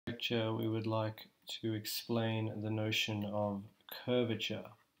lecture we would like to explain the notion of curvature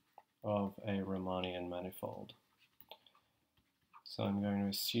of a Riemannian manifold. So I'm going to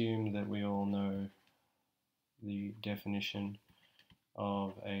assume that we all know the definition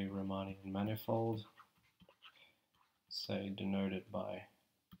of a Riemannian manifold, say denoted by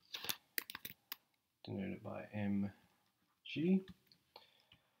mg.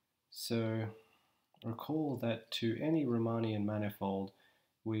 So recall that to any Riemannian manifold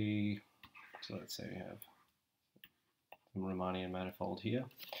let's say we have a Riemannian manifold here,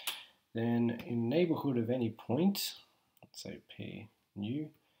 then in neighborhood of any point, let's say P nu,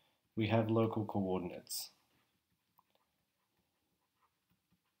 we have local coordinates.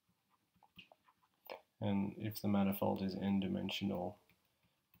 And if the manifold is n-dimensional,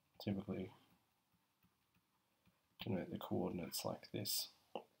 typically denote the coordinates like this.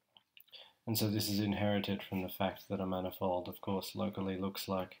 And so this is inherited from the fact that a manifold, of course, locally looks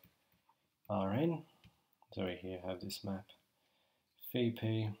like Rn. So we here have this map phi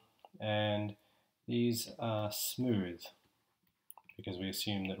p, and these are smooth because we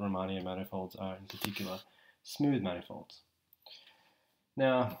assume that Riemannian manifolds are in particular smooth manifolds.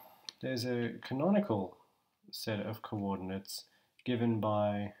 Now, there's a canonical set of coordinates given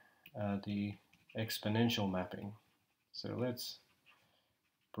by the exponential mapping. So let's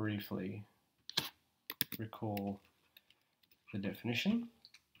briefly recall the definition.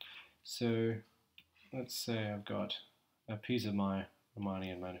 So let's say I've got a piece of my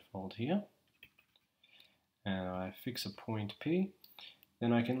Riemannian manifold here, and I fix a point P.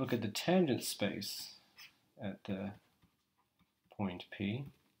 Then I can look at the tangent space at the point P,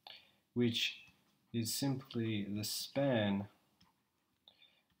 which is simply the span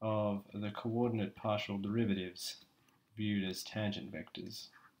of the coordinate partial derivatives viewed as tangent vectors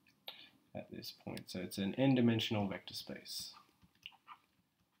at this point. So it's an n-dimensional vector space.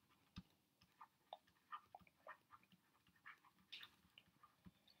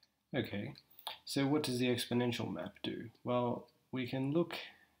 Okay, so what does the exponential map do? Well, we can look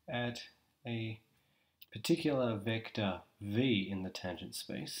at a particular vector v in the tangent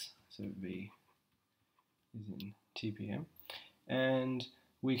space, so v is in TPM, and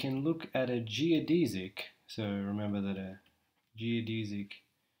we can look at a geodesic. So remember that a geodesic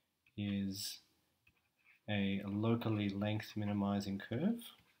is a locally length minimizing curve.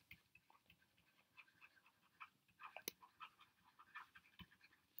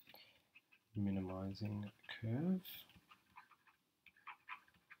 Minimizing curve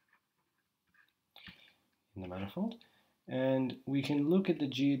in the manifold, and we can look at the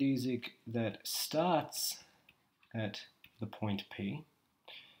geodesic that starts at the point P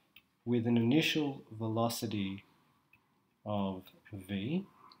with an initial velocity of v,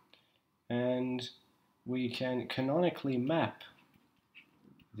 and we can canonically map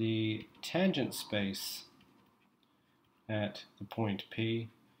the tangent space at the point P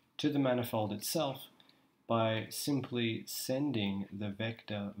to the manifold itself by simply sending the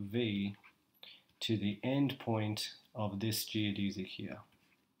vector v to the end point of this geodesic here.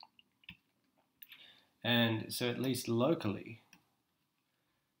 And so at least locally,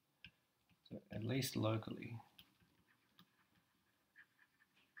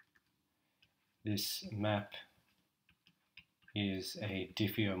 this map is a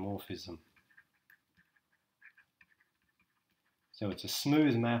diffeomorphism. So it's a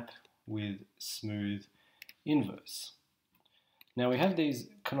smooth map with smooth inverse. Now we have these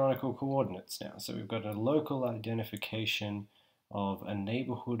canonical coordinates now. So we've got a local identification of a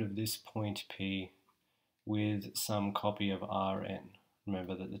neighborhood of this point P with some copy of Rn.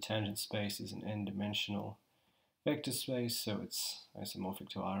 Remember that the tangent space is an n-dimensional vector space, so it's isomorphic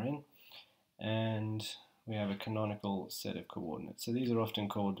to Rn. And we have a canonical set of coordinates. So these are often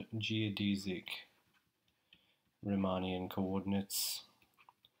called geodesic Riemannian coordinates,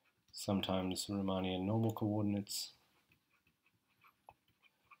 sometimes Riemannian normal coordinates.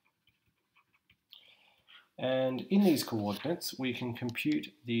 And in these coordinates, we can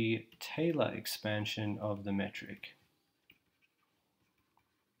compute the Taylor expansion of the metric.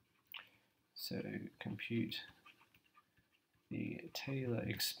 So compute the Taylor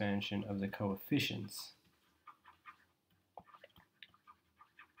expansion of the coefficients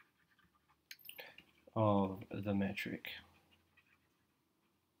of the metric.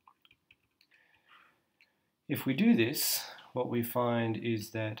 If we do this, what we find is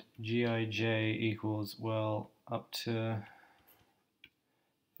that Gij equals, well, up to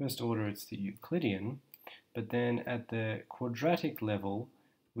first order it's the Euclidean, but then at the quadratic level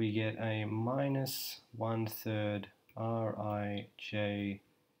we get a minus 1/3 Rij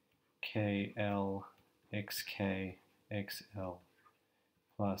KL xk xl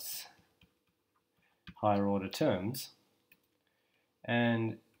plus higher order terms.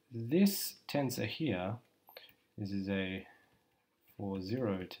 And this tensor here, this is a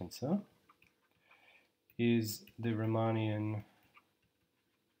 4-0 tensor, is the Riemannian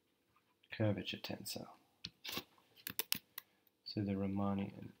curvature tensor. So the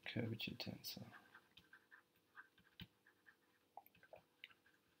Riemannian curvature tensor.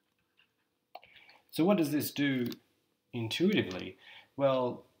 So what does this do intuitively?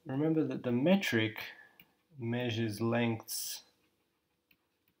 Well, remember that the metric measures lengths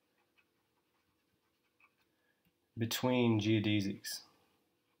between geodesics.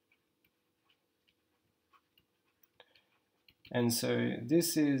 And so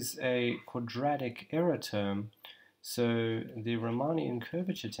this is a quadratic error term. So the Riemannian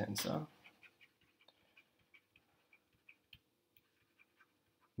curvature tensor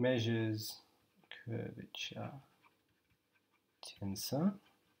measures curvature tensor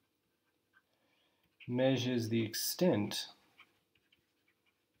measures the extent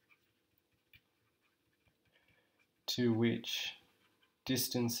to which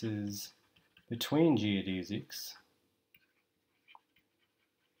distances between geodesics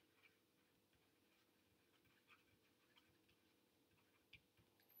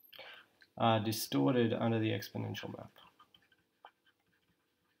are distorted under the exponential map.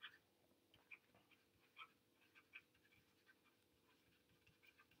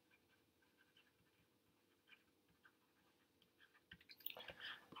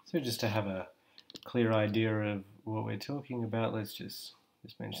 So just to have a clear idea of what we're talking about, let's just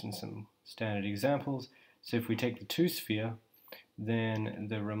mention some standard examples. So if we take the two-sphere, then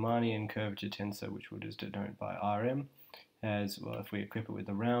the Riemannian curvature tensor, which we'll just denote by Rm, has, well, if we equip it with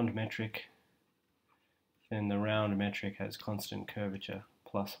the round metric, then the round metric has constant curvature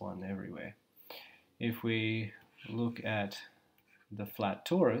 +1 everywhere. If we look at the flat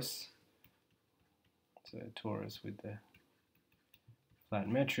torus, so torus with the flat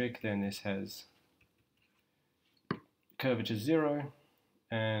metric, then this has curvature 0,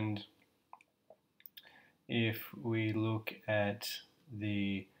 and if we look at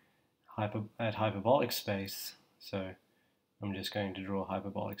the hyperbolic space, so I'm just going to draw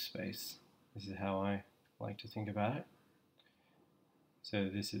hyperbolic space. This is how I like to think about it. So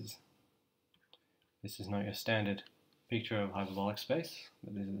this is not your standard picture of hyperbolic space,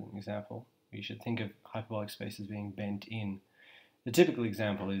 but this is an example. You should think of hyperbolic space as being bent in. The typical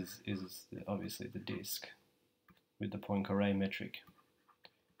example is obviously the disk with the Poincaré metric.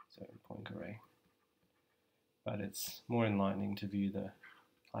 So Poincaré. But it's more enlightening to view the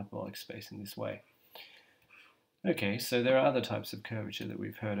hyperbolic space in this way. Okay, so there are other types of curvature that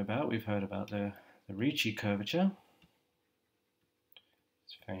we've heard about. We've heard about the Ricci curvature.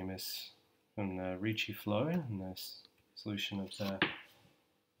 It's famous from the Ricci flow and the solution of the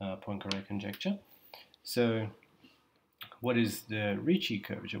Poincaré conjecture. So what is the Ricci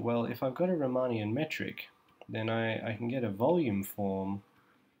curvature? Well, if I've got a Riemannian metric, then I can get a volume form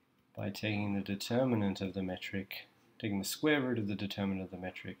by taking the determinant of the metric, taking the square root of the determinant of the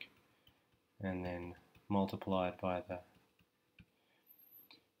metric, and then multiply it by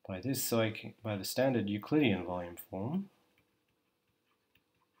this, so by the standard Euclidean volume form.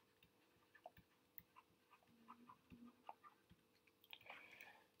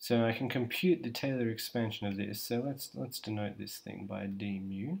 So I can compute the Taylor expansion of this. So let's denote this thing by d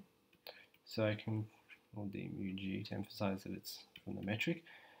mu. So I can, or d mu g, to emphasize that it's from the metric.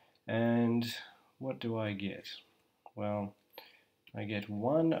 And what do I get? Well, I get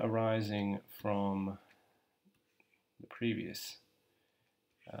 1 arising from the previous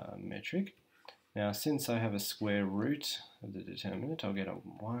metric. Now, since I have a square root of the determinant, I'll get a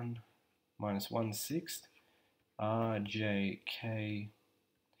 1 minus 1/6 rjk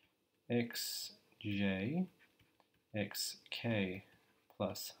xj xk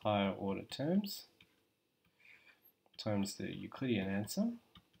plus higher order terms times the Euclidean answer.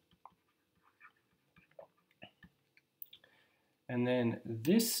 And then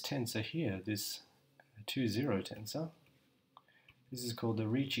this tensor here, this 2-0 tensor, this is called the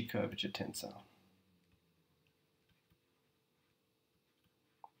Ricci curvature tensor.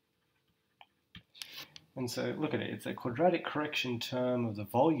 And so look at it, it's a quadratic correction term of the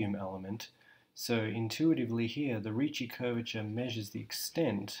volume element. So intuitively here, the Ricci curvature measures the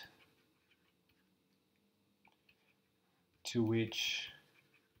extent to which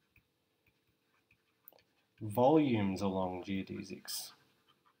volumes along geodesics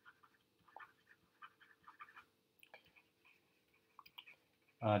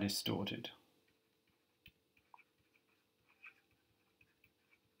are distorted.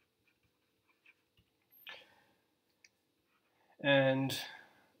 And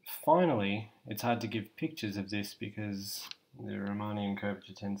finally, it's hard to give pictures of this because the Riemannian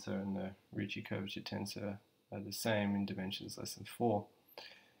curvature tensor and the Ricci curvature tensor are the same in dimensions less than 4,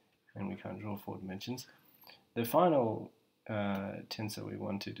 and we can't draw 4 dimensions. The final tensor we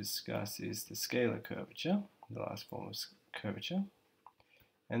want to discuss is the scalar curvature, the last form of curvature.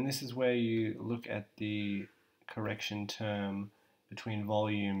 And this is where you look at the correction term between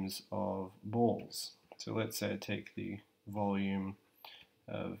volumes of balls. So let's say I take the volume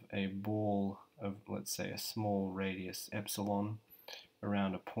of a ball of, let's say, a small radius epsilon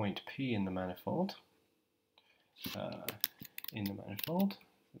around a point P in the manifold. The manifold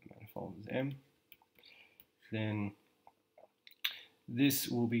is M. Then this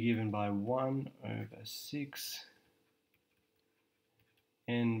will be given by 1 over 6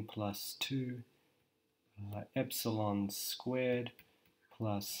 n plus 2 epsilon squared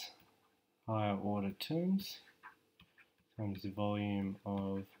plus higher order terms times the volume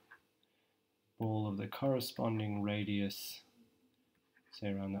of ball of the corresponding radius,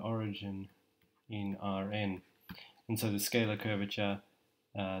 say around the origin, in Rn. And so the scalar curvature,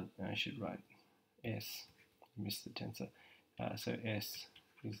 I should write S, I missed the tensor, so S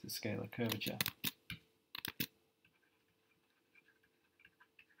is the scalar curvature.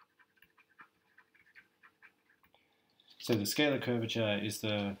 So the scalar curvature is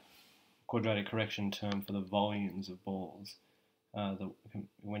the quadratic correction term for the volumes of balls.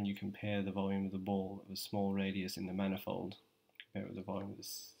 When you compare the volume of the ball of a small radius in the manifold, compare it with the volume of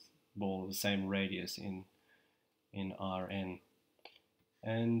this ball of the same radius in Rn.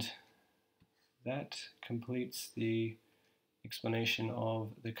 And that completes the explanation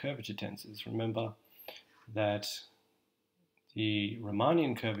of the curvature tensors. Remember that the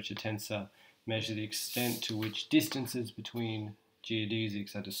Riemannian curvature tensor measure the extent to which distances between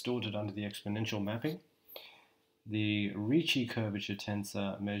geodesics are distorted under the exponential mapping. The Ricci curvature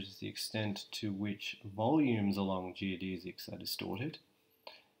tensor measures the extent to which volumes along geodesics are distorted.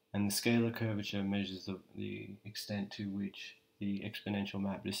 And the scalar curvature measures the extent to which the exponential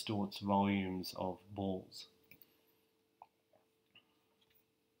map distorts volumes of balls.